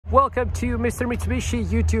Welcome to Mr. Mitsubishi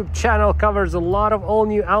YouTube channel. Covers a lot of all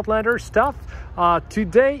new Outlander stuff.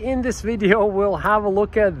 Today in this video we'll have a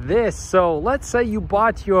look at this. So let's say you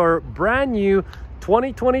bought your brand new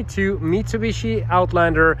 2022 Mitsubishi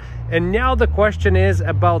Outlander, and now the question is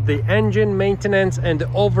about the engine maintenance and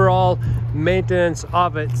the overall maintenance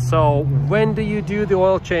of it. So when do you do the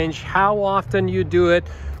oil change, how often you do it,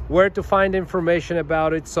 where to find information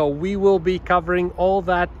about it. So we will be covering all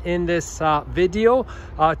that in this video.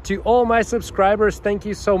 To all my subscribers, thank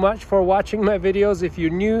you so much for watching my videos. If you're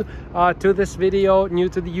new to this video, new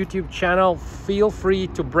to the YouTube channel, feel free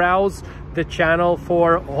to browse the channel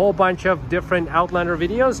for a whole bunch of different Outlander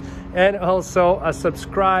videos, and also a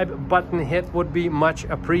subscribe button hit would be much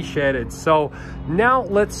appreciated. So now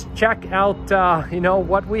let's check out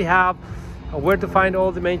what we have, where to find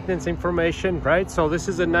all the maintenance information, right? So this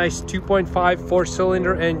is a nice 2.5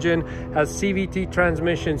 4-cylinder engine, has CVT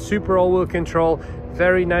transmission, super all-wheel control,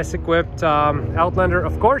 very nice equipped Outlander,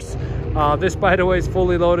 of course. This, by the way, is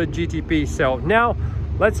fully loaded GTP. So now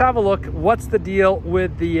let's have a look. What's the deal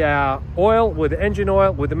with the oil, with the engine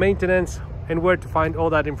oil, with the maintenance, and where to find all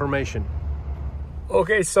that information.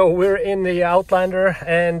 Okay, so we're in the Outlander,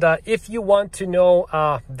 and if you want to know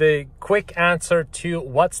the quick answer to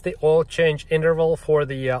what's the oil change interval for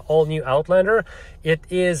the all new Outlander, it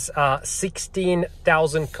is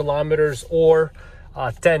 16,000 kilometers or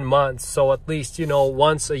 10 months. So at least,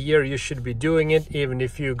 once a year you should be doing it, even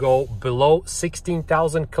if you go below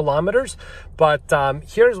 16,000 kilometers. But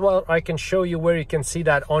here's what I can show you where you can see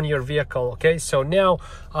that on your vehicle. Okay, so now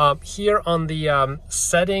here on the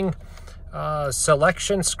setting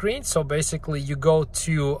selection screen, so basically you go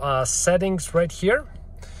to settings right here,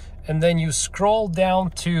 and then you scroll down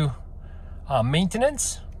to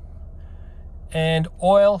maintenance and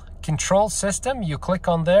oil control system. You click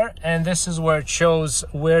on there, and this is where it shows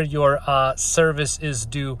where your service is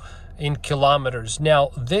due in kilometers.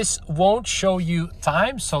 Now this won't show you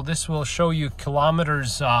time, so this will show you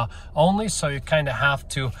kilometers only, so you kind of have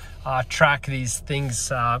to track these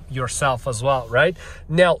things yourself as well, right?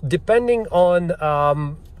 Now depending on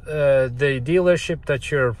the dealership that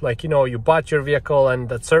you're you bought your vehicle and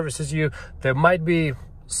that services you, there might be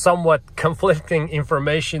somewhat conflicting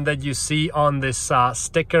information that you see on this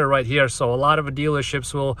sticker right here. So a lot of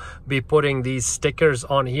dealerships will be putting these stickers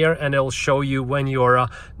on here, and it'll show you when your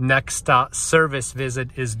next service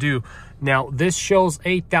visit is due. Now this shows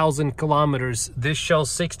 8,000 kilometers, this shows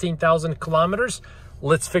 16,000 kilometers.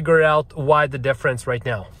 Let's figure out why the difference right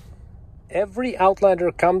now. Every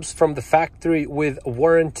Outlander comes from the factory with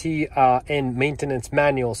warranty and maintenance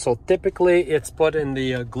manual. So typically it's put in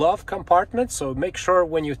the glove compartment. So make sure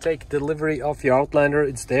when you take delivery of your Outlander,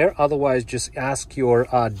 it's there. Otherwise, just ask your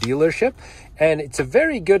dealership. And it's a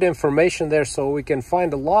very good information there, so we can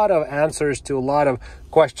find a lot of answers to a lot of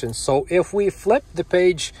questions. So if we flip the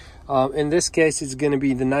page, in this case, it's going to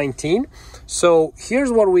be the 19. So here's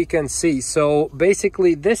what we can see. So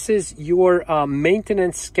basically, this is your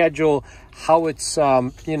maintenance schedule, how it's,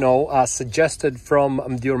 suggested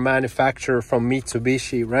from your manufacturer, from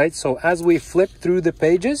Mitsubishi, right? So as we flip through the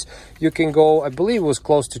pages, you can go, I believe it was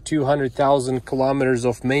close to 200,000 kilometers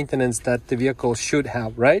of maintenance that the vehicle should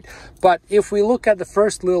have, right? But if we look at the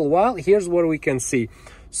first little while, here's what we can see.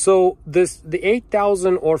 So the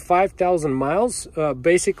 8,000 or 5,000 miles,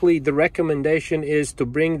 basically the recommendation is to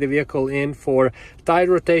bring the vehicle in for tire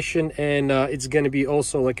rotation, and it's going to be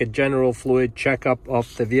also like a general fluid checkup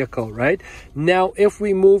of the vehicle, right? Now, if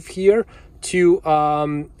we move here to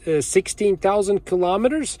 16,000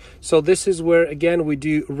 kilometers, so this is where again we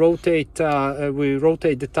do rotate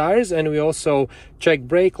the tires, and we also check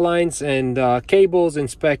brake lines and cables,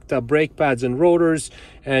 inspect brake pads and rotors,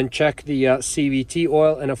 and check the CVT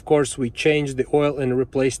oil, and of course we change the oil and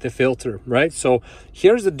replace the filter, right? So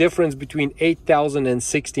here's the difference between 8,000 and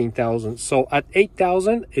 16,000. So at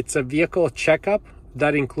 8,000 it's a vehicle checkup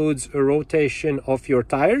that includes a rotation of your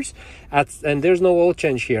tires, and there's no oil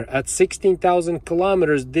change here. At 16,000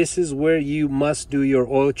 kilometers, this is where you must do your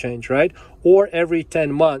oil change, right? Or every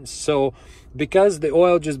 10 months. So because the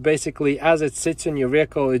oil just basically, as it sits in your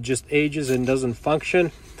vehicle, it just ages and doesn't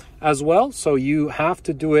function as well. So you have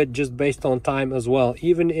to do it just based on time as well.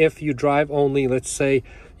 Even if you drive only, let's say,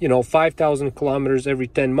 5,000 kilometers every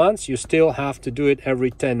 10 months, you still have to do it every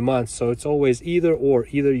 10 months. So it's always either or.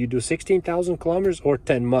 Either you do 16,000 kilometers or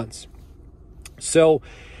 10 months. So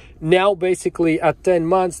now basically at 10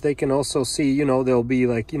 months, they can also see, they'll be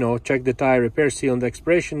like, check the tire repair seal and the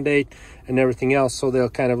expiration date, and everything else. So they'll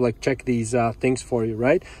kind of like check these things for you,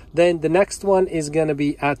 right? Then the next one is going to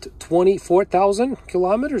be at 24,000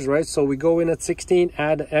 kilometers, right? So we go in at 16,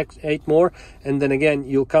 add 8 more, and then again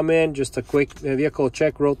you'll come in, just a quick vehicle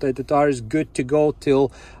check, rotate the tires, good to go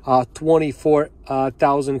till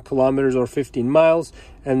 24,000 kilometers or 15 miles.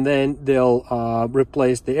 And then they'll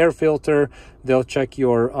replace the air filter, they'll check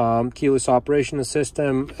your keyless operation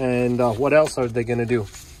system, and what else are they going to do?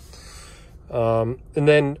 And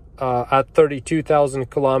then at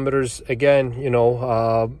 32,000 kilometers, again, you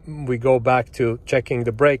know, we go back to checking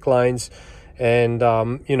the brake lines and,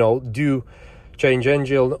 you know, do change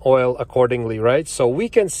engine oil accordingly, right? So we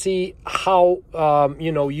can see how,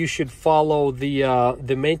 you know, you should follow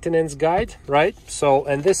the maintenance guide, right? So,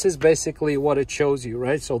 and this is basically what it shows you,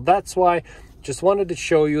 right? So that's why just wanted to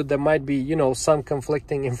show you. There might be, you know, some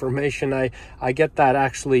conflicting information. I get that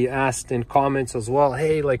actually asked in comments as well.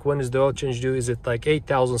 Hey, like, when is the oil change due? Is it like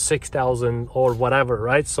 8,000, 6,000 or whatever,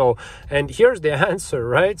 right? So, and here's the answer,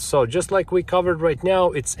 right? So just like we covered right now,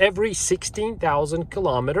 it's every 16,000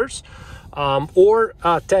 kilometers. Or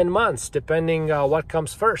 10 months, depending what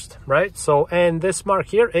comes first, right? So, and this mark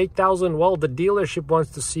here, 8,000, well, the dealership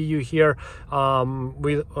wants to see you here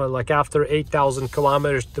with like after 8,000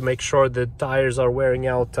 kilometers to make sure the tires are wearing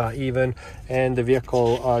out even, and the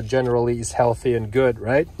vehicle generally is healthy and good,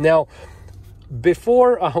 right? Now,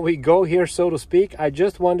 before we go here, so to speak, I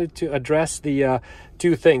just wanted to address the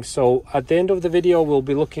two things. So at the end of the video, we'll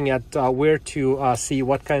be looking at where to see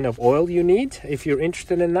what kind of oil you need if you're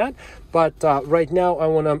interested in that. But right now, I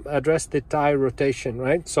want to address the tire rotation,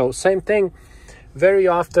 right? So same thing. Very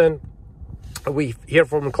often we hear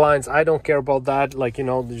from clients, I don't care about that. Like, you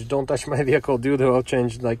know, just don't touch my vehicle, do the oil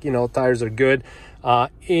change. Like, you know, tires are good.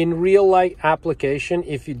 In real life application,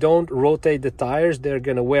 if you don't rotate the tires, they're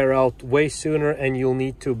going to wear out way sooner, and you'll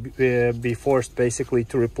need to be forced basically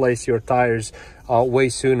to replace your tires way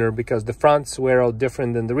sooner, because the fronts wear out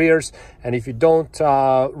different than the rears. And if you don't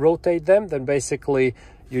rotate them, then basically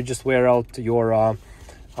you just wear out your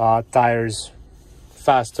tires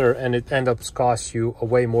faster, and it ends up cost you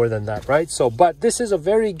way more than that, right? So, but this is a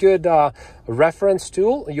very good reference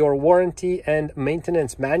tool, your warranty and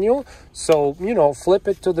maintenance manual. So, you know, flip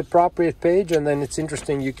it to the appropriate page, and then it's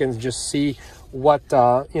interesting. You can just see what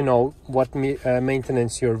you know, what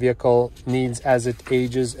maintenance your vehicle needs as it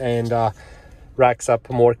ages and racks up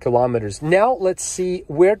more kilometers. Now let's see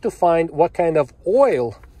where to find what kind of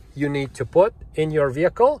oil you need to put in your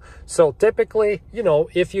vehicle. So typically, you know,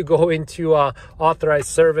 if you go into authorized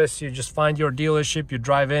service, you just find your dealership, you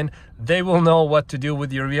drive in, they will know what to do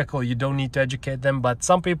with your vehicle. You don't need to educate them, but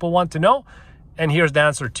some people want to know, and here's the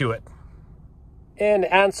answer to it. And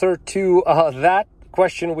answer to that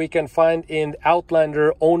question we can find in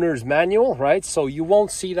Outlander owner's manual, right? So you won't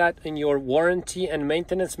see that in your warranty and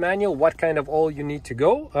maintenance manual, what kind of oil you need to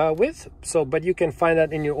go with. So, but you can find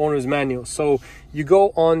that in your owner's manual. So you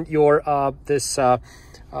go on your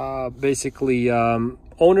basically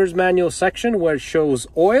owner's manual section where it shows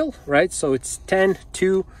oil, right? So it's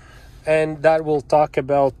 10.2, and that will talk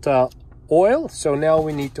about oil. So now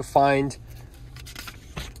we need to find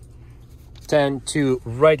 10.2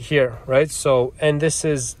 right here, right? So, and this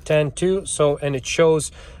is 10.2. So, and it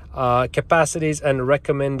shows capacities and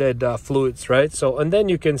recommended fluids, right? So, and then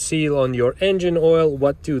you can see on your engine oil,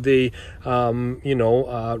 what do they, you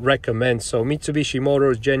know, recommend. So Mitsubishi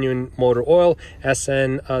Motors Genuine Motor Oil,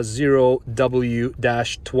 SN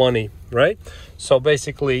 0W-20, right? So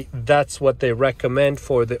basically that's what they recommend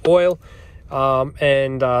for the oil.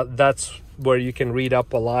 And that's where you can read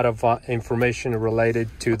up a lot of information related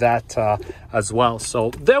to that as well. So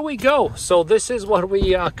there we go. So this is what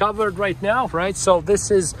we covered right now, right? So this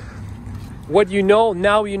is what you know.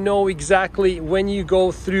 Now you know exactly when you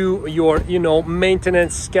go through your, you know,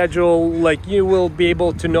 maintenance schedule, like you will be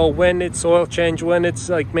able to know when it's oil change, when it's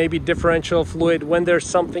like maybe differential fluid, when there's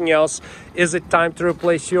something else. Is it time to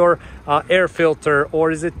replace your air filter, or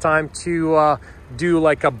is it time to do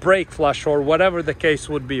like a brake flush, or whatever the case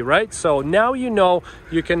would be, right? So now you know,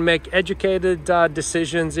 you can make educated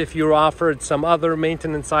decisions if you're offered some other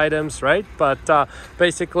maintenance items, right? But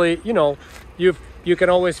basically, you know, you can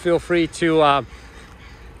always feel free to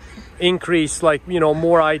increase, like, you know,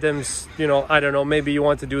 more items. You know, I don't know, maybe you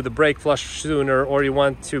want to do the brake flush sooner, or you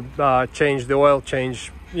want to change the oil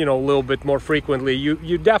change, you know, a little bit more frequently.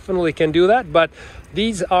 You definitely can do that, but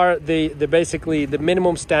these are the basically the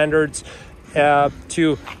minimum standards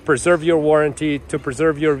to preserve your warranty, to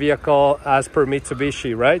preserve your vehicle as per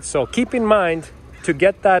Mitsubishi, right? So keep in mind, to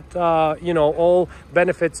get that, you know, all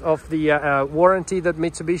benefits of the warranty that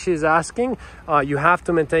Mitsubishi is asking, you have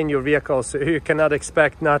to maintain your vehicle. So you cannot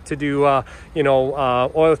expect not to do, you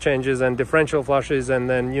know, oil changes and differential flushes, and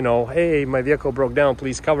then, you know, hey, my vehicle broke down,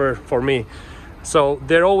 please cover for me. So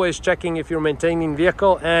they're always checking if you're maintaining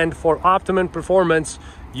vehicle, and for optimum performance,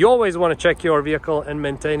 you always want to check your vehicle and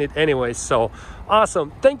maintain it anyways. So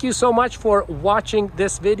awesome. Thank you so much for watching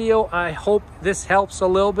this video. I hope this helps a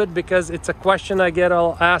little bit, because it's a question I get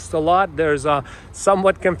asked a lot. There's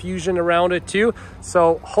somewhat confusion around it too.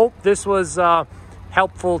 So hope this was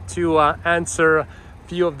helpful to answer a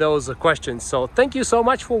few of those questions. So thank you so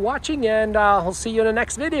much for watching, and I'll see you in the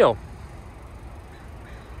next video.